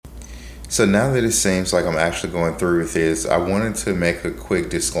So now that it seems like I'm actually going through with this, I wanted to make a quick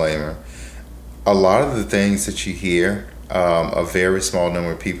disclaimer. A lot of the things that you hear, a very small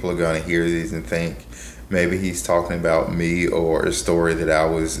number of people are going to hear these and think maybe he's talking about me or a story that I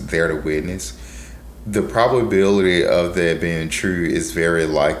was there to witness. The probability of that being true is very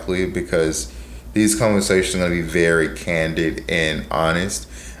likely because these conversations are going to be very candid and honest.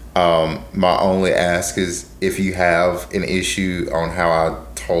 My only ask is if you have an issue on how I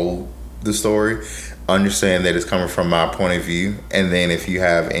told the story, understand that it's coming from my point of view. And then if you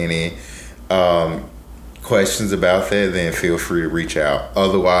have any questions about that, then feel free to reach out.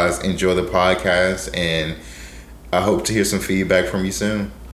 Otherwise, enjoy the podcast, and I hope to hear some feedback from you soon.